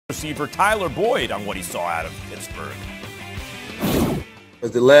receiver Tyler Boyd on what he saw out of Pittsburgh.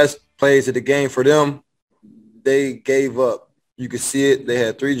 As the last plays of the game for them, they gave up. You could see it. They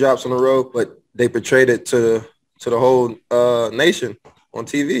had 3 drops on the road, but they portrayed it to the whole nation on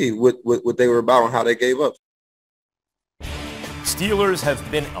TV with what they were about and how they gave up. Steelers have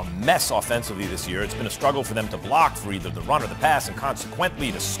been a mess offensively this year. It's been a struggle for them to block for either the run or the pass, and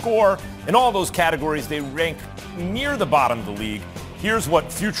consequently to score. In all those categories, they rank near the bottom of the league. Here's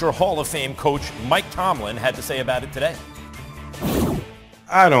what future Hall of Fame coach Mike Tomlin had to say about it today.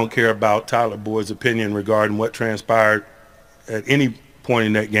 I don't care about Tyler Boyd's opinion regarding what transpired at any point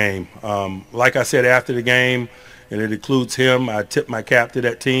in that game. Like I said after the game, and it includes him, I tip my cap to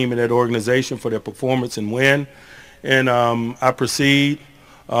that team and that organization for their performance and win. And I proceed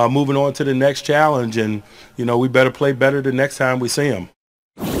moving on to the next challenge. And, you know, we better play better the next time we see him.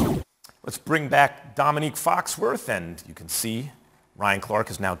 Let's bring back Dominique Foxworth. And you can see Ryan Clark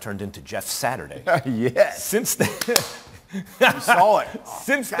has now turned into Jeff Saturday. Yes. Since you saw it.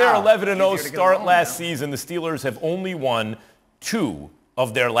 Since their 11-0 start last season, the Steelers have only won 2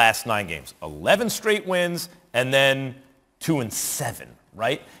 of their last 9 games. 11 straight wins and then 2-7,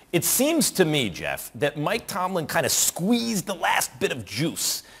 right? It seems to me, Jeff, that Mike Tomlin kind of squeezed the last bit of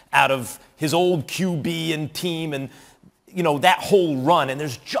juice out of his old QB and team and, you know, that whole run, and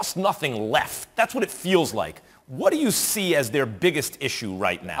there's just nothing left. That's what it feels like. What do you see as their biggest issue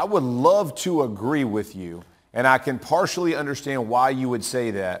right now? I would love to agree with you, and I can partially understand why you would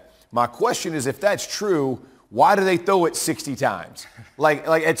say that. My question is, if that's true, why do they throw it 60 times? Like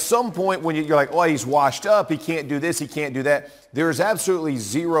at some point when you're like, oh, he's washed up, he can't do this, he can't do that. There's absolutely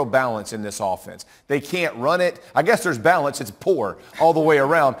zero balance in this offense. They can't run it. I guess there's balance. It's poor all the way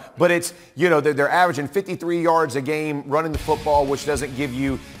around. But it's, you know, they're averaging 53 yards a game running the football, which doesn't give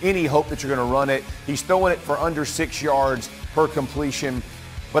you any hope that you're going to run it. He's throwing it for under 6 yards per completion.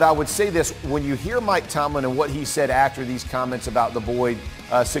 But I would say this, when you hear Mike Tomlin and what he said after these comments about the Boyd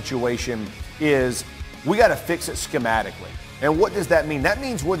situation is, we got to fix it schematically. And what does that mean? That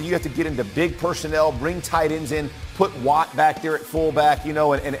means whether you have to get into big personnel, bring tight ends in, put Watt back there at fullback, you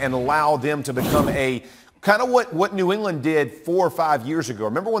know, and allow them to become a kind of what New England did 4 or 5 years ago.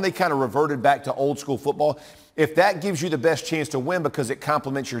 Remember when they kind of reverted back to old school football? If that gives you the best chance to win because it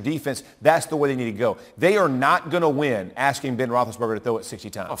complements your defense, that's the way they need to go. They are not going to win asking Ben Roethlisberger to throw it 60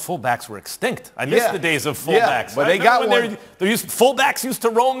 times. Oh, fullbacks were extinct. I miss the days of fullbacks. Yeah, but they got one. Fullbacks used to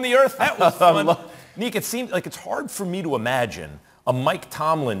roam the earth. That was fun. Nick, it seems like it's hard for me to imagine a Mike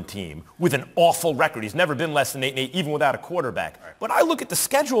Tomlin team with an awful record. He's never been less than 8-8, even without a quarterback. Right. But I look at the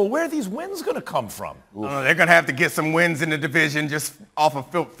schedule. Where are these wins going to come from? They're going to have to get some wins in the division just off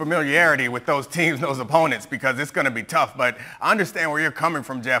of familiarity with those teams, those opponents, because it's going to be tough. But I understand where you're coming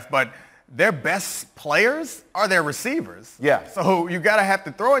from, Jeff, but their best players are their receivers. Yeah. So you got to have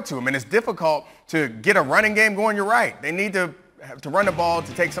to throw it to them, and it's difficult to get a running game going. You're right. They need to run the ball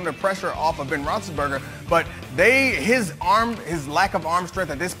to take some of the pressure off of Ben Roethlisberger, but his lack of arm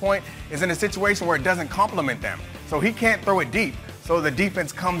strength at this point is in a situation where it doesn't complement them. So he can't throw it deep. So the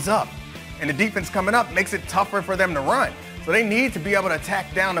defense comes up, and the defense coming up makes it tougher for them to run. So they need to be able to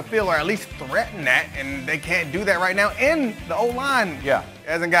attack down the field or at least threaten that, and they can't do that right now. And the O-line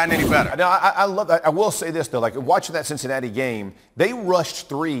hasn't gotten any better. Now, I love that. I will say this, though. Like, watching that Cincinnati game, they rushed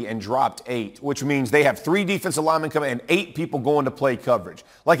 3 and dropped 8, which means they have 3 defensive linemen coming and 8 people going to play coverage.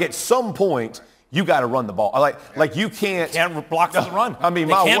 Like, at some point, you got to run the ball. Like you can't block for the run. I mean,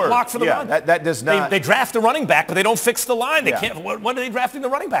 they can't block for the run. That does not. They draft a running back, but they don't fix the line. They can't. What are they drafting the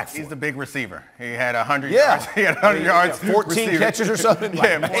running back for? He's the big receiver. He had 100 yards. He had 100 yards. 14 receiving. catches or something.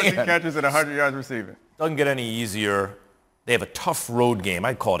 Yeah, 14 catches and 100 yards receiving. Doesn't get any easier. They have a tough road game.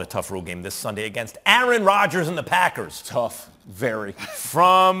 I'd call it a tough road game this Sunday against Aaron Rodgers and the Packers. Tough, very.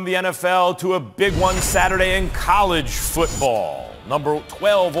 From the NFL to a big one Saturday in college football. Number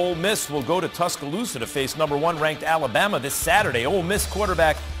 12, Ole Miss will go to Tuscaloosa to face number 1 ranked Alabama this Saturday. Ole Miss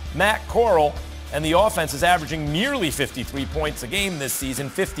quarterback Matt Corral, and the offense is averaging nearly 53 points a game this season,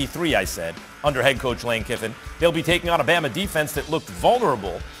 53 I said, under head coach Lane Kiffin. They'll be taking on a Bama defense that looked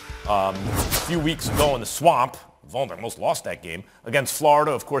vulnerable a few weeks ago in the swamp. Almost lost that game against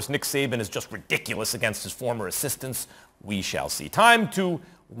Florida. Of course, Nick Saban is just ridiculous against his former assistants. We shall see. Time to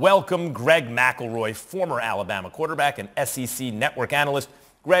welcome Greg McElroy, former Alabama quarterback and SEC network analyst.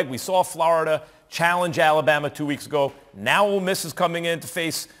 Greg, we saw Florida challenge Alabama 2 weeks ago. Now Ole Miss is coming in to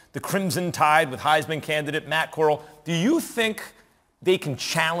face the Crimson Tide with Heisman candidate Matt Corral. Do you think they can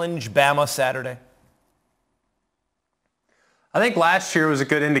challenge Bama Saturday? I think last year was a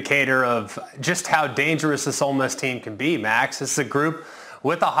good indicator of just how dangerous this Ole Miss team can be, Max. This is a group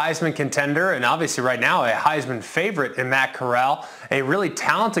with a Heisman contender and obviously right now a Heisman favorite in Matt Corral, a really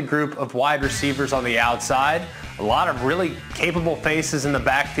talented group of wide receivers on the outside, a lot of really capable faces in the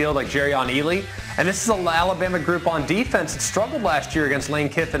backfield like Jerrion Ealy. And this is an Alabama group on defense that struggled last year against Lane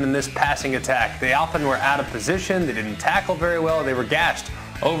Kiffin in this passing attack. They often were out of position. They didn't tackle very well. They were gashed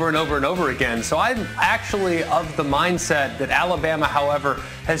over and over and over again. So I'm actually of the mindset that Alabama, however,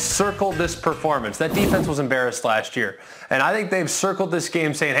 has circled this performance. That defense was embarrassed last year. And I think they've circled this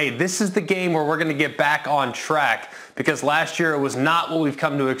game saying, hey, this is the game where we're going to get back on track, because last year it was not what we've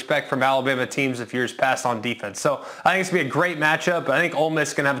come to expect from Alabama teams of years past on defense. So I think it's going to be a great matchup. I think Ole Miss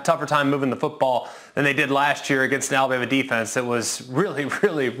is going to have a tougher time moving the football than they did last year against an Alabama defense that was really,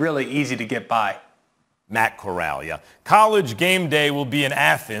 really, really easy to get by. Matt Corral, yeah. College game day will be in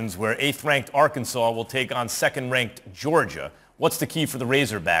Athens, where 8th-ranked Arkansas will take on 2nd-ranked Georgia. What's the key for the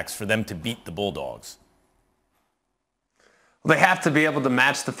Razorbacks for them to beat the Bulldogs? Well, they have to be able to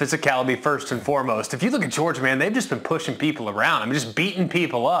match the physicality first and foremost. If you look at Georgia, man, they've just been pushing people around. I mean, just beating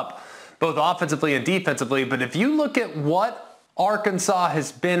people up, both offensively and defensively. But if you look at what Arkansas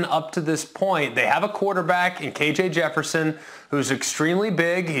has been up to this point, they have a quarterback in KJ Jefferson who's extremely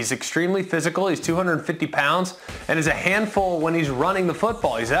big. He's extremely physical. He's 250 pounds and is a handful when he's running the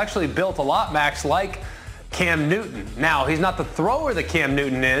football. He's actually built a lot, Max, like Cam Newton. Now, he's not the thrower that Cam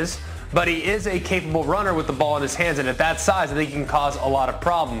Newton is, but he is a capable runner with the ball in his hands, and at that size, I think he can cause a lot of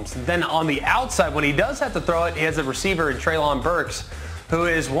problems. Then on the outside, when he does have to throw it, he has a receiver in Treylon Burks, who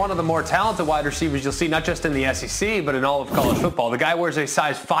is one of the more talented wide receivers you'll see, not just in the SEC, but in all of college football. The guy wears a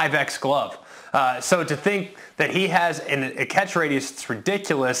size 5X glove. So to think that he has a catch radius that's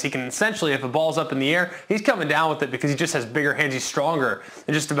ridiculous, he can essentially, if the ball's up in the air, he's coming down with it because he just has bigger hands. He's stronger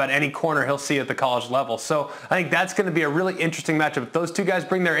than just about any corner he'll see at the college level. So I think that's going to be a really interesting matchup. If those two guys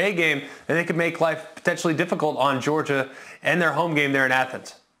bring their A game, then they could make life potentially difficult on Georgia and their home game there in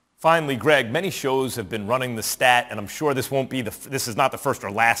Athens. Finally, Greg, many shows have been running the stat, and I'm sure this is not the first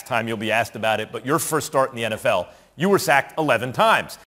or last time you'll be asked about it, but your first start in the NFL, you were sacked 11 times.